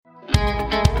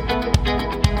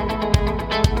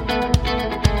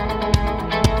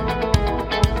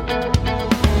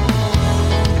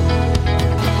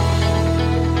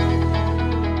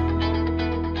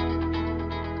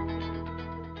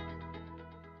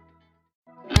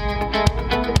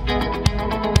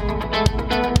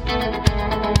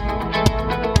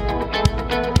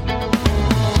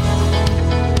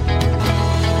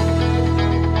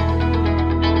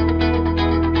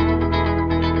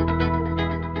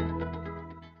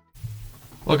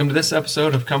Welcome to this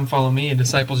episode of Come Follow Me, a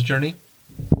Disciple's Journey.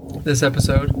 This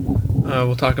episode,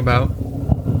 we'll talk about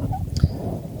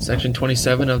Section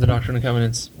 27 of the Doctrine and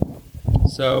Covenants.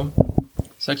 So,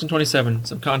 Section 27,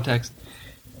 some context.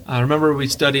 Remember we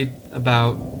studied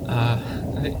about,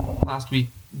 I think last week,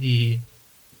 the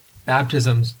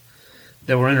baptisms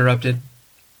that were interrupted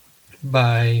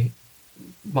by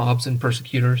mobs and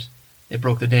persecutors. They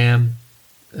broke the dam.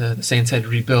 The saints had to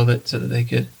rebuild it so that they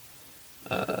could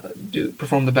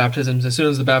perform the baptisms. As soon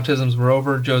as the baptisms were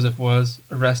over, Joseph was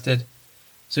arrested.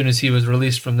 As soon as he was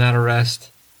released from that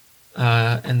arrest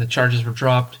and the charges were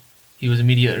dropped, he was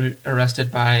immediately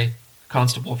arrested by a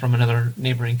constable from another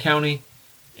neighboring county,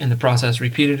 and the process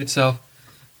repeated itself.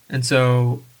 And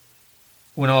so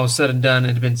when all was said and done,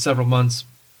 it had been several months,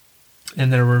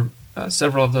 and there were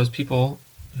several of those people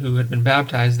who had been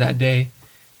baptized that day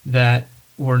that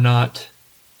were not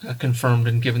confirmed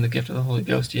and given the gift of the Holy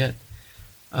Ghost yet.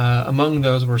 Among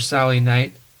those were Sally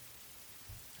Knight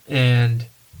and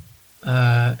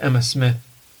Emma Smith.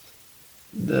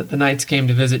 The Knights came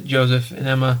to visit Joseph and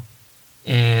Emma,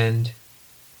 and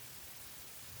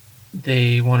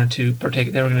they wanted to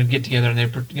partake. They were going to get together and they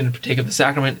were going to partake of the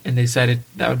sacrament, and they decided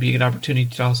that would be a good opportunity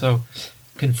to also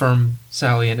confirm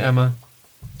Sally and Emma.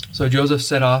 So Joseph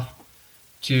set off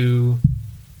to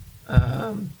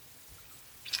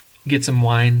get some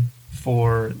wine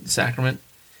for the sacrament.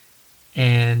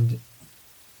 And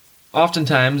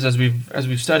oftentimes, as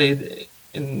we've studied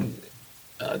in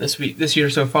this year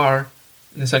so far,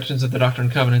 in the sections of the Doctrine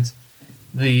and Covenants,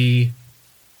 the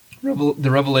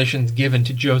revelations given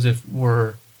to Joseph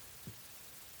were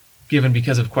given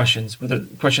because of questions, whether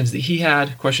questions that he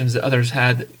had, questions that others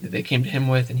had that they came to him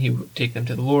with, and he would take them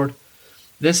to the Lord.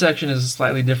 This section is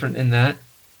slightly different in that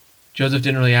Joseph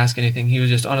didn't really ask anything. He was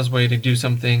just on his way to do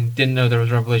something, didn't know there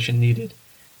was revelation needed.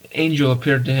 An angel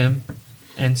appeared to him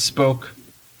and spoke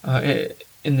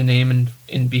in the name and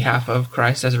in behalf of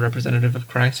Christ, as a representative of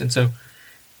Christ. And so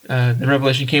the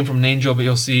revelation came from an angel, but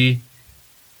you'll see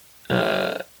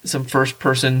some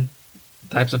first-person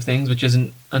types of things, which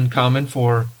isn't uncommon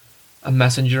for a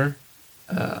messenger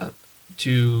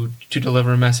to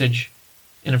deliver a message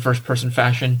in a first-person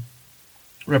fashion,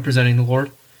 representing the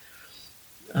Lord.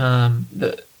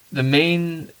 The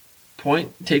main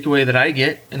takeaway that I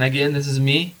get, and again, this is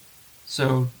me,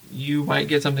 so you might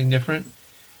get something different,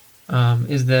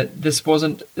 is that this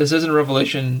isn't a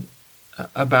revelation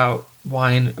about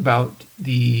wine, about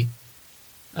the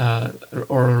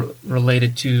or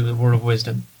related to the word of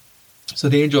wisdom. So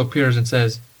the angel appears and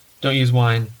says, don't use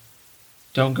wine.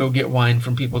 Don't go get wine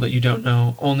from people that you don't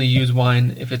know. Only use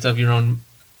wine if it's of your own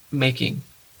making.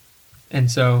 And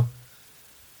so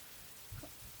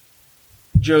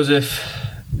Joseph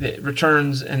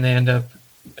returns, and they end up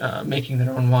making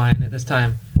their own wine at this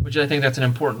time, which I think that's an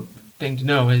important thing to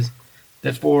know, is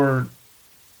that for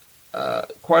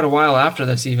quite a while after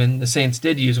this even, the saints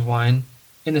did use wine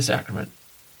in the sacrament,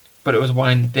 but it was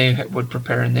wine that they would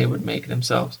prepare and they would make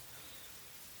themselves.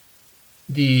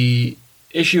 The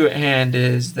issue at hand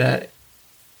is that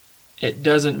it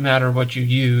doesn't matter what you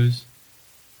use,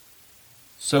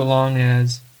 so long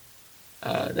as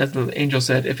the angel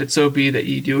said, if it so be that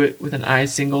ye do it with an eye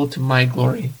single to my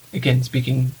glory. Again,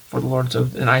 speaking for the Lord, so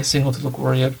an eye single to the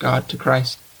glory of God, to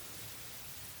Christ.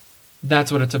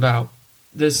 That's what it's about.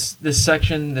 This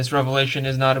section, this revelation,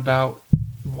 is not about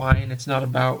wine. It's not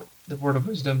about the word of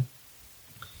wisdom.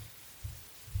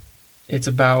 It's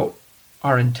about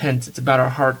our intents. It's about our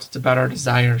hearts. It's about our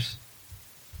desires.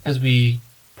 As we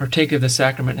partake of the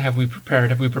sacrament, have we prepared?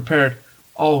 Have we prepared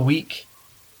all week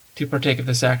to partake of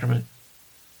the sacrament?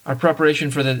 Our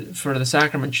preparation for the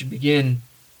sacrament should begin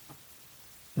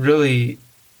really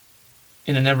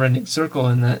in a never-ending circle,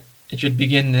 in that it should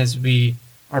begin as we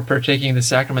are partaking of the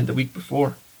sacrament the week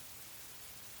before,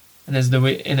 and it's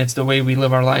the way we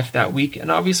live our life that week.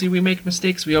 And obviously, we make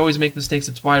mistakes. We always make mistakes.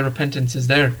 It's why repentance is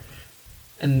there,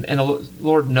 and the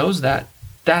Lord knows that.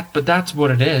 But that's what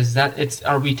it is.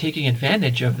 Are we taking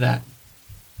advantage of that?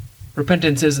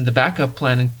 Repentance isn't the backup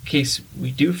plan in case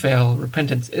we do fail.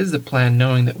 Repentance is the plan,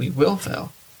 knowing that we will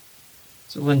fail.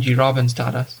 So Lynn G. Robbins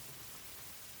taught us.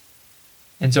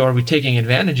 And so are we taking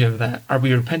advantage of that? Are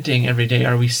we repenting every day?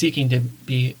 Are we seeking to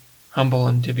be humble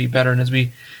and to be better? And as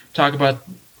we talk about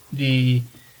the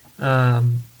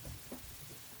armor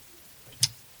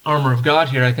of God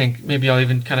here, I think maybe I'll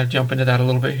even kind of jump into that a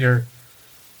little bit here.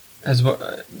 As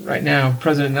well, right now,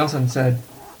 President Nelson said,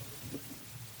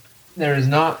 there is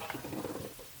not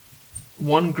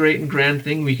one great and grand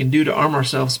thing we can do to arm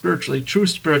ourselves spiritually. True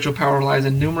spiritual power lies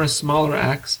in numerous smaller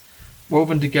acts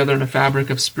woven together in a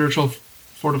fabric of spiritual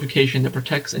fortification that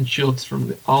protects and shields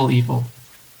from all evil.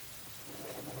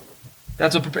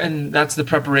 that's the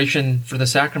preparation for the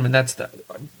sacrament.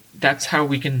 That's how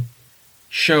we can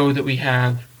show that we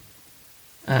have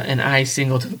an eye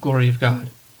single to the glory of God.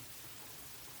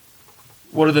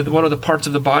 What are the parts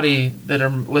of the body that are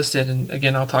listed? And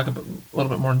again, I'll talk about a little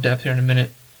bit more in depth here in a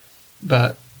minute.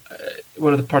 But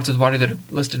what are the parts of the body that are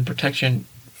listed in protection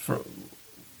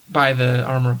by the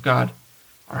armor of God?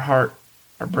 Our heart,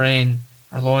 our brain,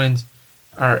 our loins.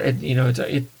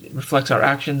 It reflects our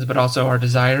actions, but also our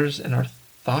desires and our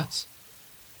thoughts.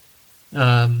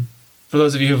 For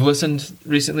those of you who have listened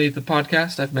recently to the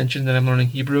podcast, I've mentioned that I'm learning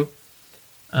Hebrew.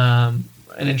 An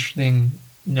interesting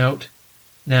note.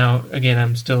 Now, again,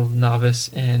 I'm still novice,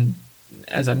 and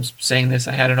as I'm saying this,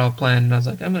 I had it all planned, and I was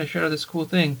like, I'm going to share this cool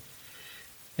thing.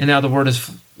 And now the word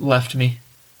has left me,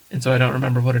 and so I don't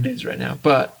remember what it is right now.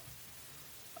 But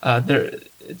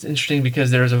it's interesting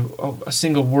because there's a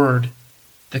single word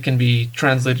that can be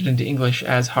translated into English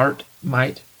as heart,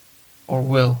 might, or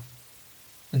will.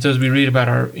 And so as we read about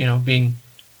our, being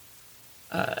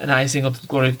an eye single to the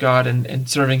glory of God and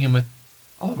serving Him with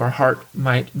all of our heart,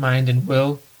 might, mind, and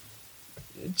will,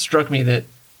 it struck me that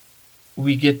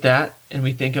we get that and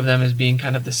we think of them as being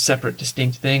kind of the separate,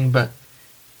 distinct thing, but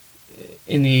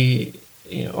in the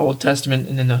Old Testament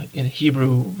and in the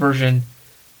Hebrew version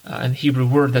and Hebrew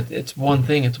word, that it's one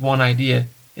thing, it's one idea.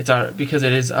 Because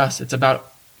it is us. It's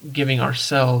about giving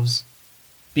ourselves,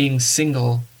 being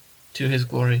single to His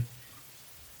glory.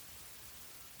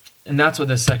 And that's what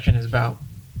this section is about.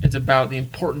 It's about the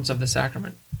importance of the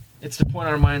sacrament. It's to point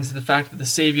our minds to the fact that the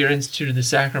Savior instituted the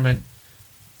sacrament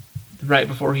right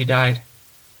before He died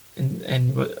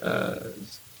and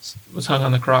was hung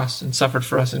on the cross and suffered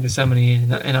for us in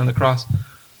Gethsemane and on the cross.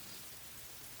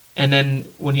 And then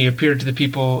when He appeared to the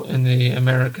people in the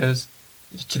Americas,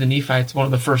 to the Nephites, one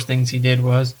of the first things He did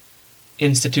was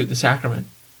institute the sacrament.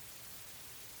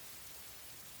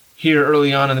 Here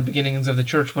early on in the beginnings of the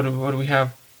church, what do we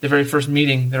have? The very first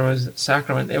meeting, there was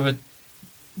sacrament.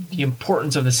 The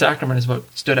importance of the sacrament is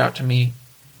what stood out to me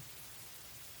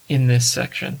in this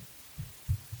section.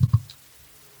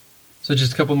 So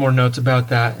just a couple more notes about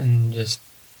that and just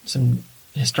some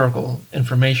historical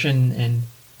information, and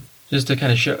just to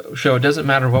kind of show it doesn't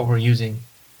matter what we're using.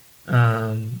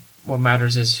 What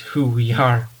matters is who we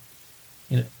are,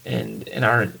 and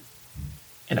our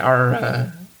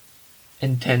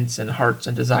intents and hearts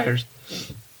and desires.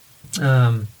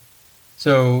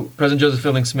 So President Joseph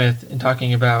Fielding Smith, in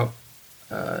talking about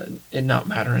it not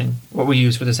mattering what we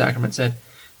use for the sacrament, said,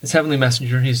 this heavenly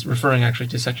messenger, he's referring actually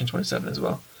to section 27 as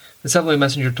well, this heavenly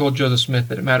messenger told Joseph Smith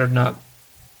that it mattered not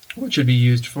what should be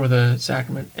used for the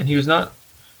sacrament, and he was not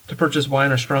to purchase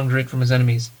wine or strong drink from his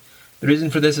enemies. The reason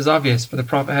for this is obvious, for the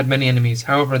prophet had many enemies.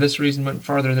 However, this reason went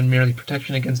farther than merely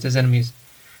protection against his enemies,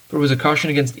 for it was a caution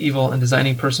against evil and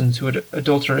designing persons who would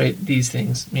adulterate these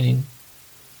things, meaning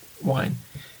wine.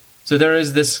 So there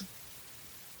is this,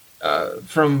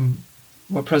 from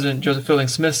what President Joseph Fielding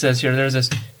Smith says here, there's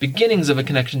this beginnings of a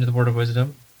connection to the word of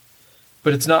wisdom,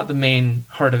 but it's not the main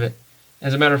heart of it.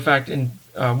 As a matter of fact, in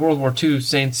World War II,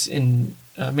 saints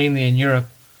mainly in Europe,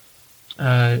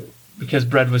 because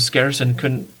bread was scarce and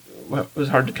was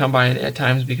hard to come by at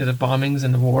times because of bombings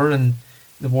and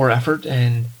the war effort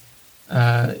and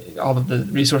all of the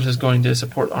resources going to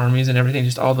support armies and everything,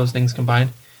 just all those things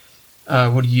combined,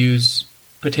 would use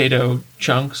potato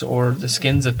chunks or the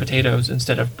skins of potatoes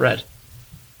instead of bread,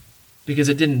 because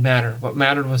it didn't matter. What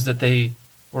mattered was that they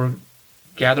were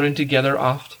gathering together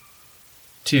oft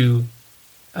to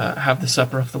have the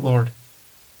supper of the Lord,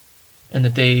 and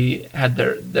that they had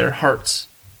their hearts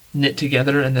knit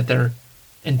together, and that their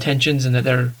intentions and that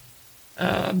their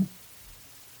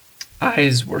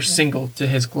eyes were single to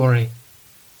His glory.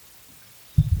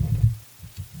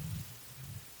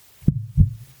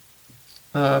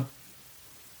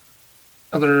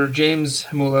 Elder James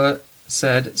Hamula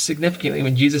said, significantly,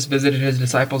 when Jesus visited His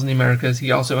disciples in the Americas, He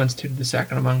also instituted the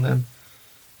sacrament among them.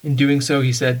 In doing so,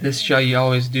 He said, this shall ye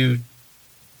always do,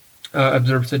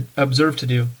 observe to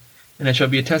do, and it shall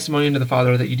be a testimony unto the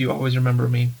Father that ye do always remember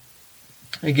me.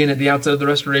 Again, at the outset of the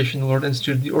Restoration, the Lord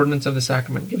instituted the ordinance of the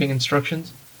sacrament, giving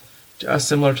instructions to us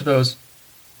similar to those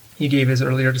He gave His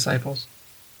earlier disciples.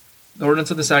 The ordinance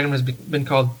of the sacrament has been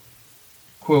called,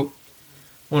 quote,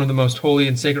 one of the most holy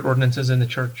and sacred ordinances in the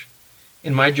Church.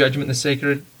 In my judgment,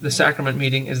 the sacrament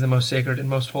meeting is the most sacred and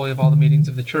most holy of all the meetings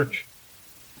of the Church.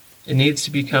 It needs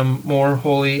to become more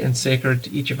holy and sacred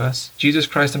to each of us. Jesus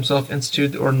Christ Himself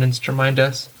instituted the ordinance to remind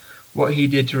us what He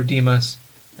did to redeem us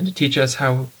and to teach us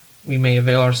how we may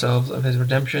avail ourselves of His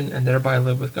redemption and thereby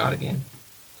live with God again.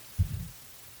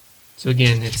 So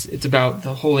again, it's about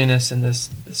the holiness and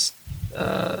this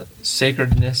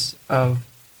sacredness of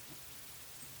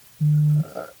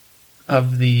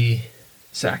of the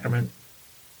sacrament.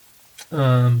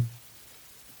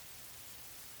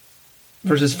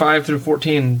 Verses 5 through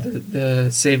 14, the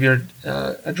Savior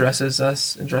addresses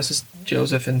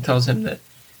Joseph and tells him that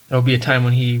there will be a time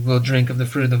when he will drink of the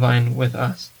fruit of the vine with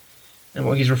us. And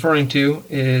what he's referring to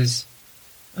is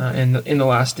in the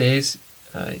last days,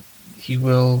 there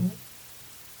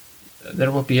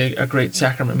will be a great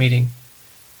sacrament meeting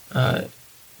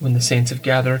when the saints have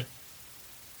gathered,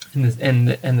 and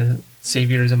the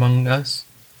Savior is among us,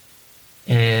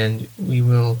 and we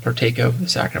will partake of the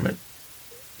sacrament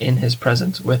in his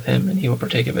presence with him, and he will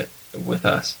partake of it with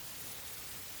us.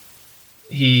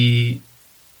 He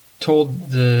told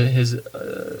his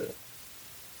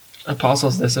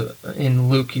apostles this in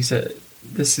Luke. He said,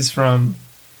 this is from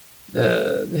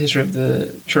the history of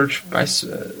the church by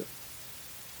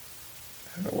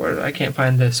I can't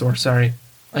find the source, sorry,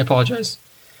 I apologize.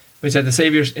 But he said, the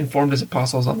Savior informed his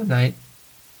apostles on the night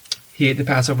he ate the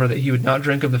Passover that he would not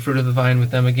drink of the fruit of the vine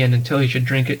with them again until he should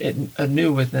drink it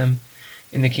anew with them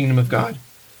in the kingdom of God.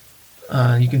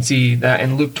 You can see that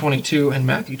in Luke 22 and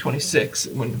Matthew 26,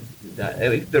 when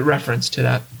the reference to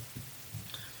that.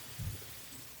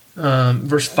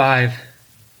 Verse 5,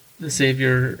 the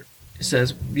Savior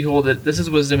says, behold, this is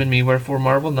wisdom in me, wherefore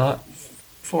marvel not,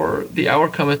 for the hour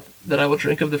cometh that I will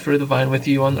drink of the fruit of the vine with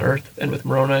you on the earth, and with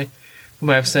Moroni,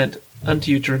 whom I have sent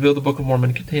unto you to reveal the Book of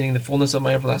Mormon, containing the fullness of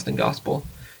my everlasting gospel,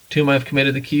 to whom I have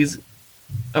committed the keys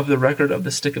of the record of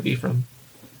the stick of Ephraim.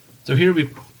 So here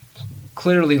we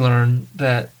clearly learn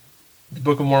that the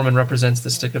Book of Mormon represents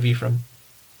the stick of Ephraim.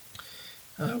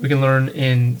 We can learn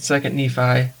in 2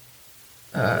 Nephi,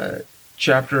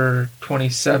 chapter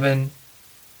 27,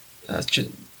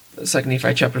 2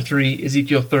 Nephi chapter 3,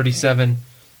 Ezekiel 37,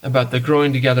 about the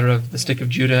growing together of the stick of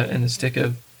Judah and the stick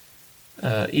of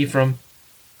Ephraim,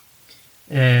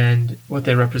 and what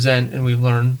they represent. And we've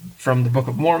learned from the Book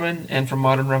of Mormon and from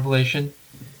modern revelation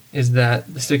is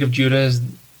that the stick of Judah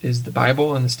is the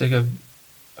Bible, and the stick of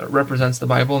represents the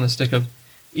Bible, and the stick of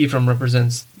Ephraim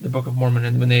represents the Book of Mormon.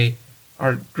 And when they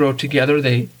grow together,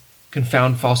 they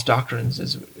confound false doctrines,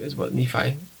 is what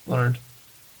Nephi learned.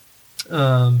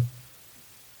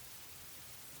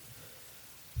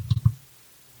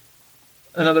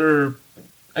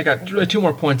 I got two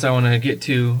more points I want to get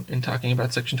to in talking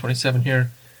about section 27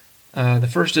 here. The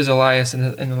first is Elias,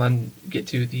 and then get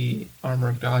to the armor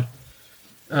of God.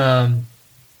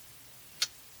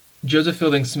 Joseph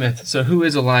Fielding Smith. So who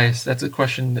is Elias? That's a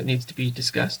question that needs to be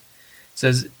discussed. It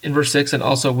says in verse 6, and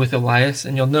also with Elias,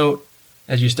 and you'll note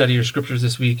as you study your scriptures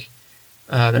this week,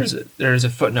 there is a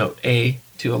footnote A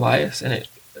to Elias, and it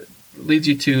leads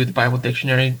you to the Bible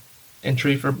dictionary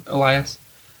entry for Elias.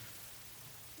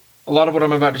 A lot of what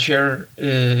I'm about to share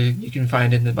you can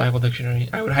find in the Bible dictionary.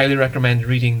 I would highly recommend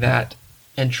reading that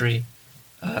entry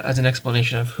as an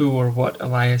explanation of who or what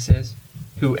Elias is.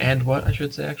 Who and what, I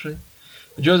should say, actually.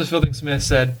 But Joseph Fielding Smith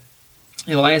said,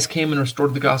 Elias came and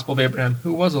restored the gospel of Abraham.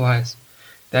 Who was Elias?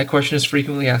 That question is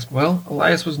frequently asked. Well,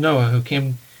 Elias was Noah, who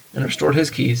came and restored his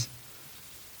keys.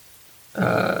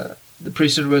 The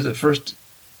priesthood was at first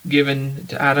given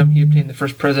to Adam. He obtained the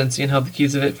first presidency and held the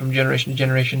keys of it from generation to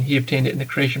generation. He obtained it in the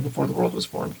creation before the world was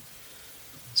formed.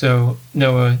 So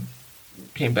Noah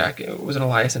came back. It was an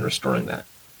Elias in restoring that.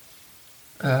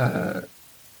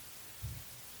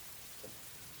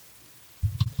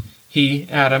 He,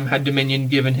 Adam, had dominion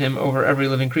given him over every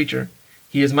living creature.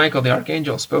 He is Michael, the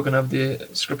archangel, spoken of the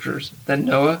scriptures. Then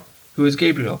Noah, who is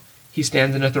Gabriel. He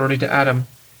stands in authority to Adam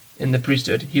in the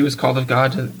priesthood. He was called of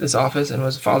God to this office and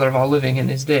was father of all living in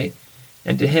his day.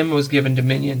 And to him was given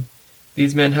dominion.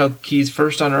 These men held keys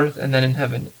first on earth and then in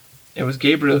heaven. It was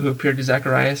Gabriel who appeared to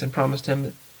Zacharias and promised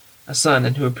him a son,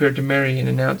 and who appeared to Mary and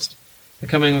announced the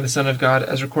coming of the Son of God,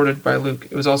 as recorded by Luke.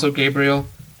 It was also Gabriel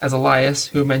as Elias,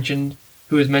 who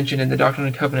is mentioned in the Doctrine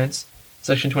and Covenants,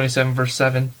 section 27, verse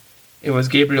 7. It was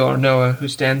Gabriel or Noah who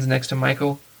stands next to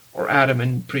Michael or Adam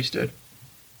in priesthood.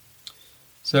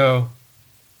 So,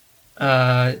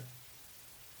 Joseph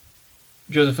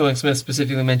Fielding Smith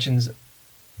specifically mentions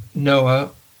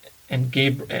Noah and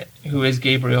who is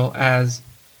Gabriel, as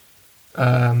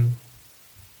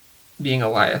being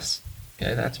Elias.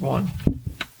 Okay, that's one.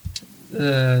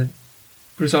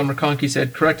 Bruce Elmer Conkey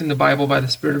said, correcting the Bible by the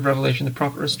Spirit of Revelation, the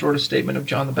prophet restored a statement of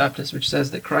John the Baptist, which says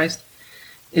that Christ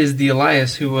is the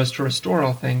Elias who was to restore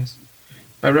all things.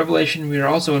 By revelation, we are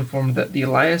also informed that the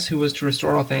Elias who was to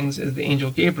restore all things is the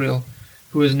angel Gabriel,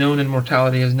 who is known in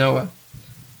mortality as Noah.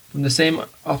 From the same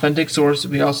authentic source,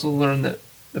 we also learn that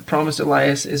the promised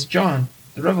Elias is John,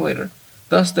 the Revelator.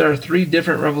 Thus, there are three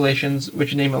different revelations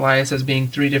which name Elias as being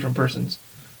three different persons.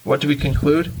 What do we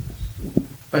conclude?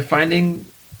 By finding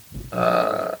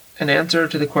an answer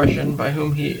to the question by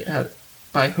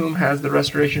whom has the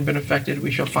restoration been effected,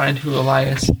 we shall find who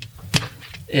Elias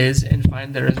is, and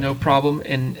find there is no problem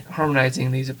in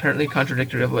harmonizing these apparently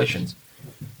contradictory revelations.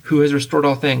 Who has restored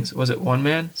all things? Was it one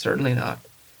man? Certainly not.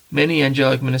 Many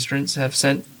angelic ministrants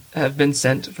have been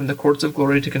sent from the courts of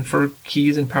glory to confer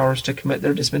keys and powers to commit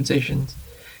their dispensations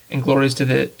and glories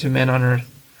to men on earth.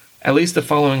 At least the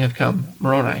following have come: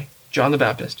 Moroni, John the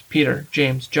Baptist, Peter,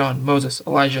 James, John, Moses,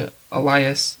 Elijah,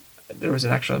 Elias, there was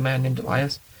an actual man named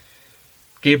Elias,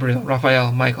 Gabriel,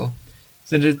 Raphael, Michael.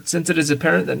 Since it is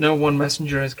apparent that no one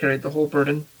messenger has carried the whole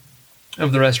burden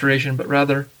of the restoration, but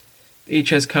rather each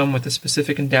has come with a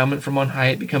specific endowment from on high,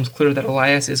 it becomes clear that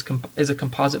Elias is a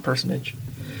composite personage.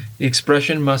 The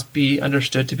expression must be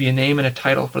understood to be a name and a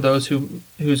title for those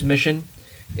whose mission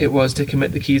it was to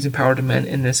commit the keys and power to men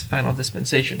in this final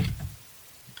dispensation.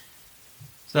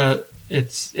 So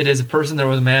it is a person. There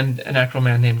was an actual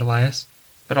man named Elias,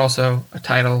 but also a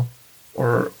title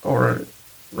or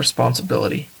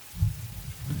responsibility.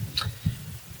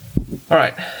 All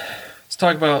right, let's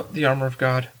talk about the armor of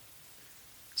God.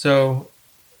 So,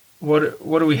 what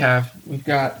do we have? We've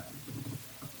got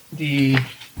the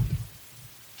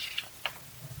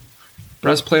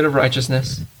breastplate of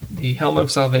righteousness, the helmet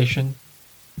of salvation,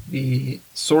 the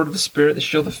sword of the Spirit, the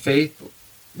shield of faith,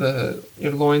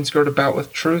 your loins girt about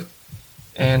with truth,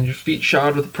 and your feet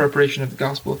shod with the preparation of the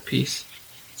gospel of peace.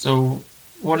 So,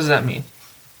 what does that mean?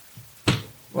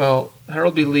 Well,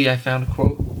 Harold B. Lee, I found a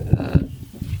quote.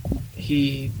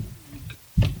 He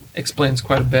explains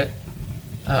quite a bit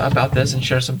about this and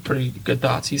shares some pretty good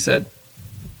thoughts. He said,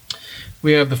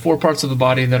 "We have the four parts of the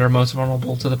body that are most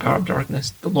vulnerable to the power of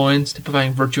darkness: the loins to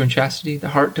providing virtue and chastity, the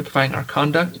heart to providing our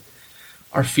conduct,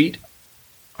 our feet,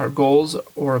 our goals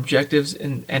or objectives,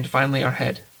 and finally our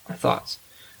head, our thoughts.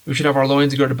 We should have our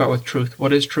loins girded about with truth.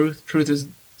 What is truth? Truth is,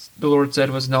 the Lord said,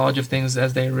 was knowledge of things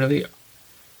as they really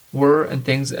were and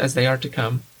things as they are to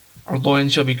come. Our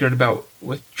loins shall be girded about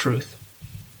with truth."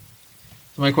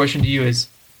 So my question to you is,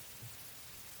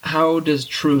 how does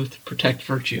truth protect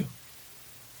virtue?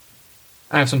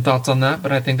 I have some thoughts on that,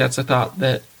 but I think that's a thought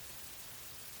that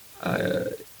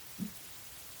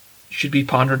should be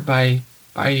pondered by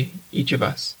each of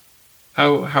us.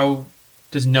 How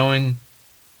does knowing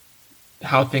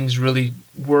how things really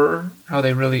were, how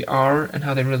they really are, and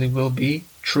how they really will be,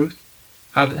 truth,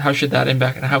 how should that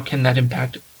impact, and how can that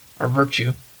impact our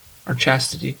virtue, our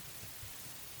chastity?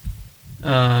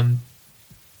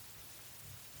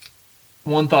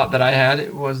 One thought that I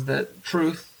had was that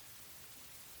truth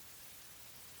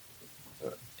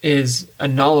is a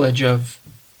knowledge of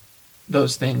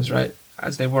those things, right?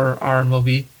 As they were, are, and will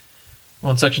be.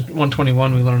 Well, in section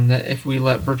 121, we learned that if we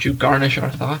let virtue garnish our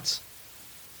thoughts,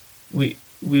 we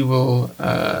will,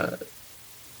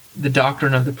 the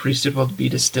doctrine of the priesthood will be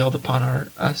distilled upon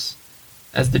us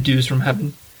as the dews from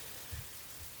heaven.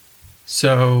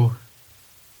 So,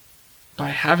 by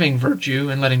having virtue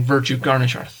and letting virtue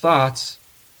garnish our thoughts,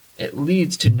 it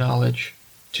leads to knowledge,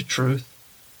 to truth,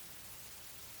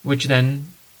 which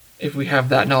then, if we have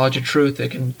that knowledge of truth, it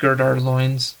can gird our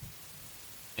loins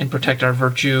and protect our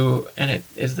virtue, and it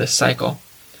is this cycle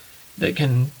that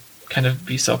can kind of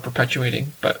be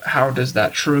self-perpetuating. But how does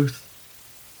that truth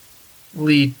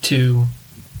lead to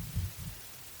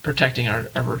protecting our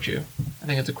virtue? I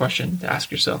think it's a question to ask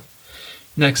yourself.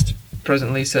 Next,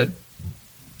 President Lee said,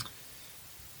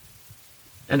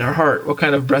 "And our heart, what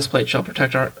kind of breastplate shall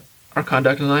protect our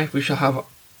conduct in life? We shall have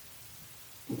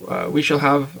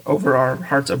over our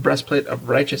hearts a breastplate of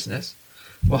righteousness.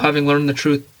 Well, having learned the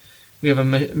truth, we have a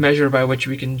measure by which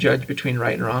we can judge between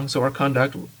right and wrong, so our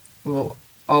conduct will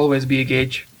always be a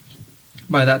gauge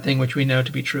by that thing which we know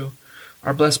to be true.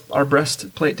 Our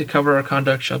breastplate to cover our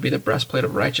conduct shall be the breastplate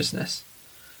of righteousness."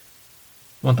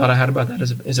 One thought I had about that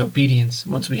is obedience.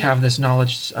 Once we have this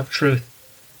knowledge of truth,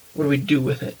 what do we do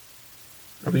with it?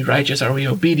 Are we righteous? Are we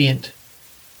obedient?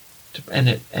 And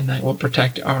that will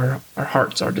protect our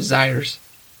hearts, our desires.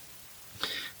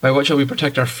 By what shall we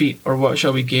protect our feet, or what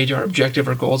shall we gauge our objective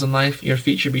or goals in life? Your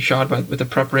feet should be shod with the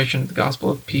preparation of the gospel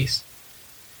of peace.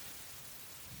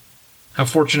 How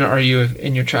fortunate are you if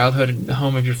in your childhood, in the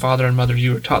home of your father and mother,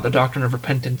 you were taught the doctrine of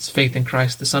repentance, faith in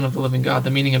Christ, the Son of the living God,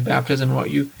 the meaning of baptism, and what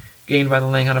you gained by the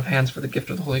laying on of hands for the gift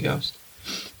of the Holy Ghost.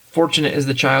 Fortunate is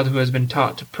the child who has been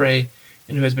taught to pray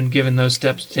and who has been given those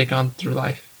steps to take on through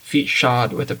life, feet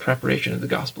shod with the preparation of the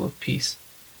gospel of peace.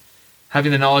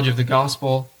 Having the knowledge of the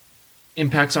gospel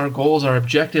impacts our goals, our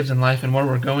objectives in life, and where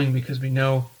we're going, because we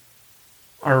know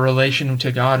our relation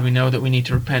to God. We know that we need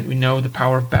to repent. We know the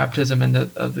power of baptism and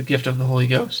of the gift of the Holy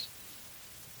Ghost.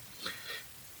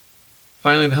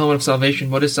 Finally, the helmet of salvation.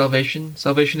 What is salvation?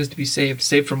 Salvation is to be saved.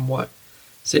 Saved from what?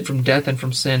 Saved from death and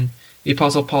from sin. The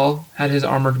Apostle Paul had his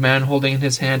armored man holding in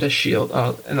his hand a shield.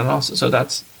 And then also, so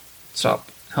that's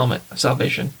helmet of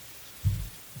salvation.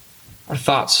 Our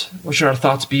thoughts. What should our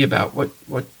thoughts be about?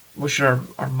 What should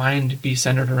our mind be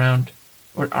centered around?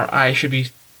 Or our eye should be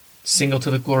single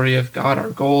to the glory of God. Our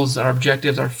goals, our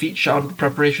objectives, our feet shod with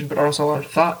preparation, but also our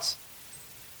thoughts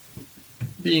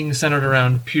being centered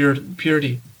around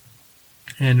purity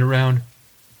and around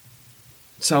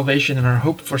salvation and our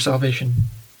hope for salvation.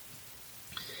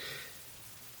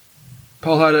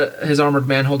 Paul had his armored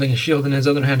man holding a shield, and in his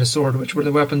other hand a sword, which were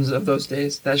the weapons of those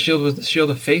days. That shield was the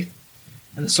shield of faith,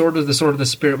 and the sword was the sword of the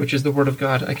Spirit, which is the word of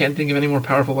God. I can't think of any more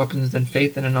powerful weapons than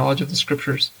faith and a knowledge of the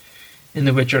Scriptures, in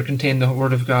the which are contained the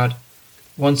word of God.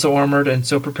 One so armored and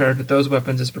so prepared with those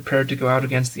weapons is prepared to go out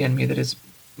against the enemy that is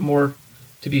more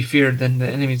to be feared than the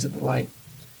enemies of the light.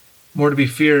 More to be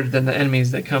feared than the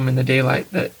enemies that come in the daylight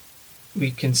that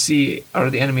we can see are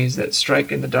the enemies that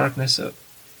strike in the darkness of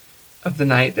the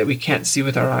night that we can't see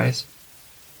with our eyes.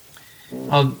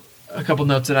 A couple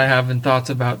notes that I have and thoughts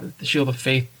about the shield of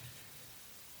faith.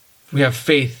 If we have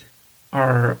faith,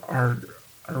 our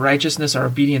righteousness, our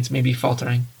obedience may be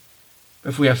faltering.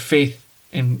 If we have faith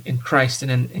in Christ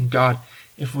and in God,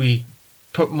 if we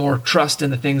put more trust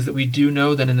in the things that we do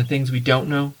know than in the things we don't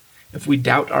know, if we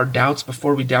doubt our doubts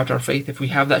before we doubt our faith, if we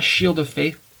have that shield of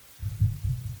faith,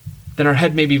 then our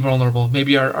head may be vulnerable.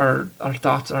 Maybe our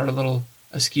thoughts are a little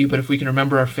askew, but if we can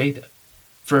remember our faith,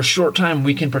 for a short time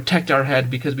we can protect our head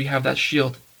because we have that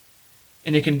shield.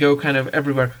 And it can go kind of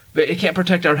everywhere. But it can't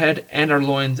protect our head and our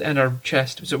loins and our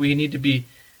chest, so we need to be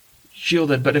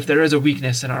shielded. But if there is a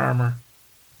weakness in our armor,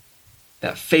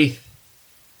 that faith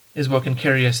is what can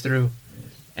carry us through.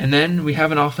 And then we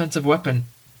have an offensive weapon.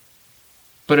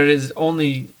 But it is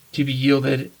only to be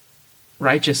yielded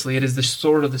righteously. It is the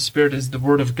sword of the Spirit, it is the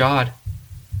word of God.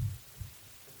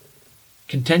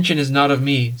 Contention is not of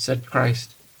me, said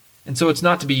Christ. And so it's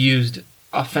not to be used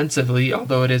offensively,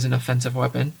 although it is an offensive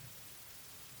weapon.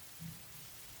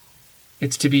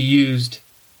 It's to be used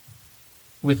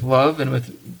with love and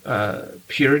with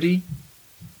purity.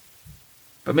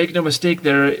 But make no mistake,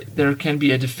 there can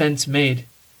be a defense made.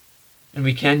 And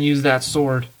we can use that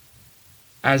sword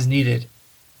as needed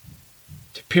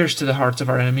to pierce to the hearts of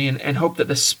our enemy and hope that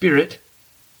the Spirit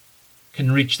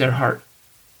can reach their heart.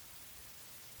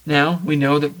 Now, we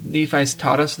know that Nephi's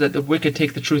taught us that the wicked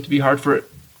take the truth to be hard, for it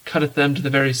cutteth them to the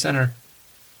very center.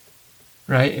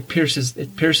 Right? It pierces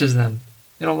them.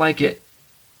 They don't like it.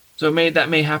 So that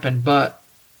may happen, but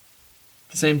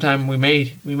at the same time we may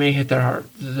hit their heart.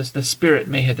 The Spirit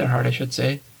may hit their heart, I should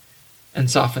say, and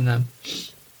soften them.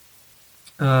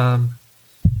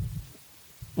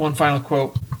 One final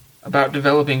quote about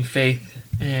developing faith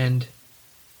and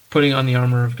putting on the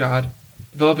armor of God.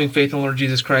 Developing faith in the Lord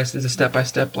Jesus Christ is a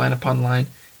step-by-step, line upon line,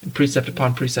 and precept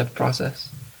upon precept process.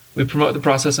 We promote the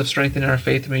process of strengthening our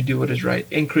faith when we do what is right.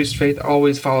 Increased faith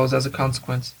always follows as a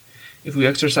consequence. If we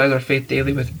exercise our faith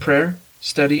daily with prayer,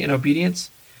 study, and obedience,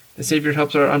 the Savior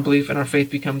helps our unbelief and our faith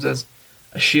becomes as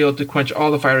a shield to quench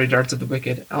all the fiery darts of the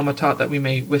wicked. Alma taught that we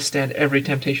may withstand every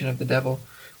temptation of the devil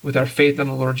with our faith in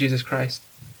the Lord Jesus Christ.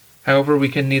 However, we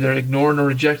can neither ignore nor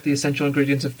reject the essential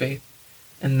ingredients of faith,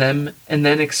 and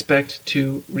then expect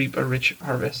to reap a rich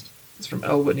harvest. It's from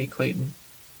L. Whitney Clayton.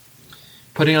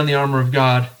 Putting on the armor of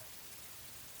God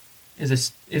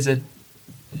is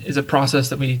a process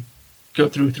that we go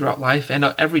throughout life, and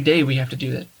every day we have to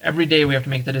do that. Every day we have to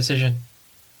make the decision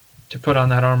to put on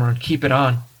that armor and keep it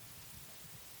on.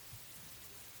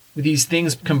 With these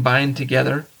things combined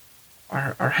together,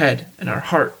 our head and our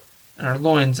heart and our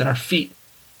loins and our feet,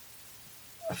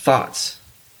 our thoughts,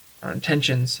 our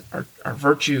intentions, our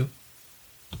virtue,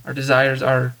 our desires,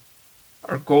 our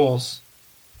goals,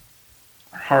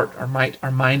 our heart, our might,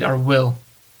 our mind, our will,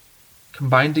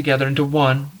 combined together into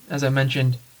one, as I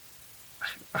mentioned,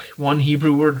 one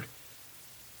Hebrew word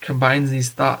combines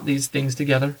these things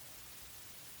together.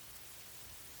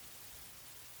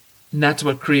 And that's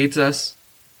what creates us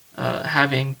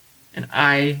having an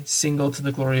eye single to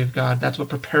the glory of God. That's what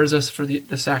prepares us for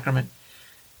the sacrament.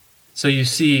 So you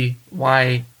see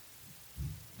why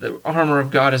the armor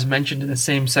of God is mentioned in the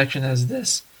same section as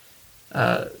this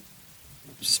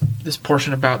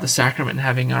portion about the sacrament and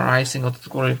having our eye single to the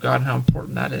glory of God and how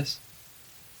important that is.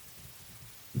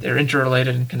 They're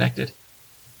interrelated and connected.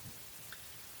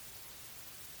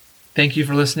 Thank you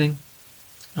for listening.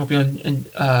 I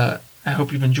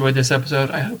hope you've enjoyed this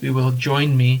episode. I hope you will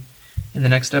join me in the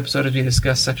next episode as we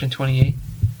discuss section 28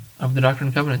 of the Doctrine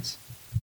and Covenants.